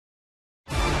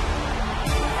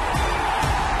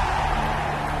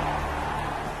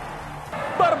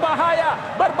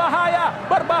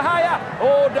berbahaya.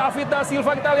 Oh, David da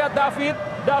Silva, kita lihat David,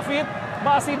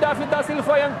 masih David da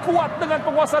Silva yang kuat dengan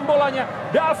penguasaan bolanya.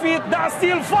 David da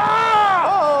Silva!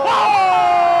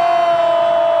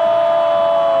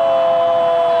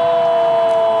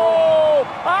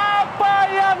 Apa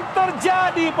yang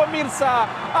terjadi, pemirsa?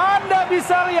 Anda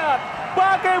bisa lihat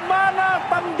bagaimana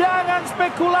tendangan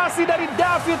spekulasi dari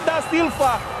David da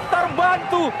Silva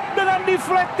terbantu dengan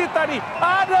deflected tadi.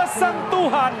 Ada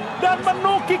sentuhan dan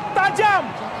menukik tajam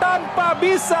tanpa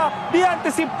bisa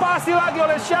diantisipasi lagi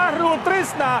oleh Syahrul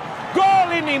Trisna.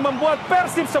 Gol ini membuat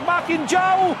Persib semakin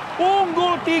jauh,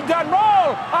 unggul 3-0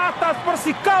 atas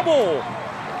Persikabo.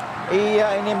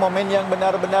 Iya, ini momen yang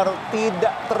benar-benar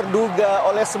tidak terduga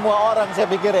oleh semua orang,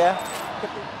 saya pikir ya.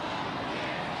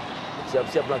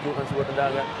 Siap-siap melakukan sebuah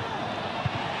tendangan.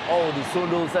 Oh,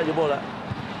 disundul saja bola.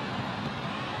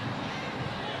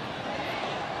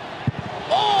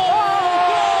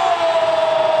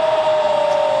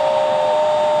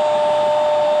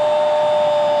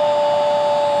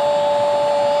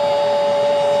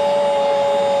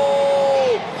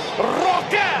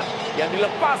 Roket yang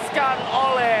dilepaskan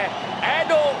oleh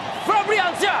Edo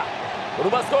Febriansyah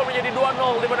berubah skor menjadi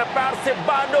 2-0 di mana Persib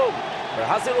Bandung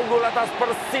berhasil unggul atas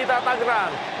Persita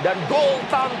Tangerang, dan gol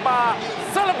tanpa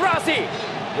selebrasi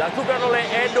dilakukan oleh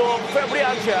Edo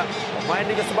Febriansyah, pemain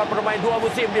yang sempat bermain 2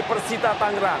 musim di Persita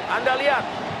Tangerang. Anda lihat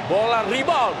bola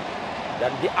rebound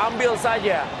dan diambil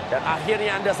saja, dan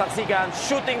akhirnya Anda saksikan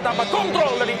shooting tanpa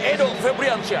kontrol dari Edo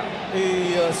Febriansyah.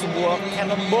 Iya, sebuah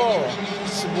cannonball,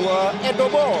 sebuah Edo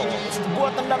ball,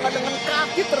 sebuah tendangan dengan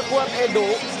kaki terkuat Edo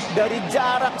dari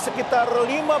jarak sekitar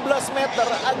 15 meter,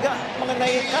 agak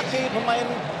mengenai kaki pemain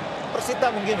Persita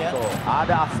mungkin ya.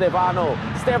 Ada Stefano,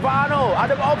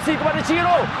 ada opsi kepada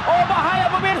Ciro. Oh, bahaya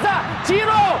pemirsa.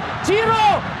 Ciro,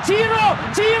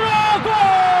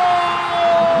 gol!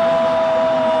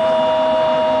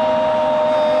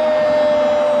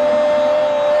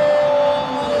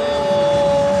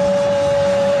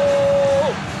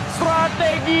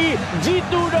 Strategi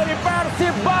jitu dari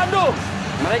Persib Bandung.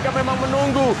 Mereka memang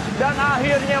menunggu dan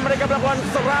akhirnya mereka melakukan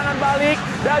serangan balik,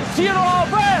 dan Ciro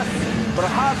Alves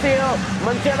berhasil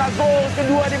mencetak gol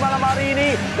kedua di malam hari ini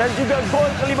dan juga gol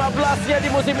ke-15-nya di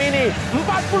musim ini.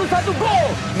 41 gol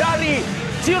dari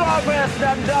Ciro Alves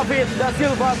dan David da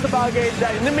Silva sebagai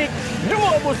dynamic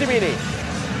duo musim ini.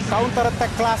 Counter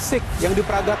attack klasik yang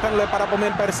diperagakan oleh para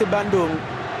pemain Persib Bandung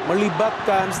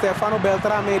melibatkan Stefano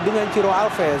Beltrame dengan Ciro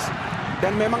Alves,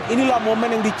 dan memang inilah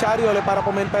momen yang dicari oleh para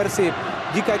pemain Persib.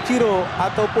 Jika Ciro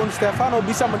ataupun Stefano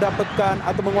bisa mendapatkan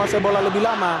atau menguasai bola lebih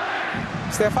lama,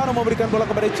 Stefano memberikan bola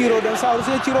kepada Ciro, dan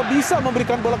seharusnya Ciro bisa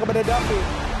memberikan bola kepada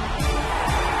David.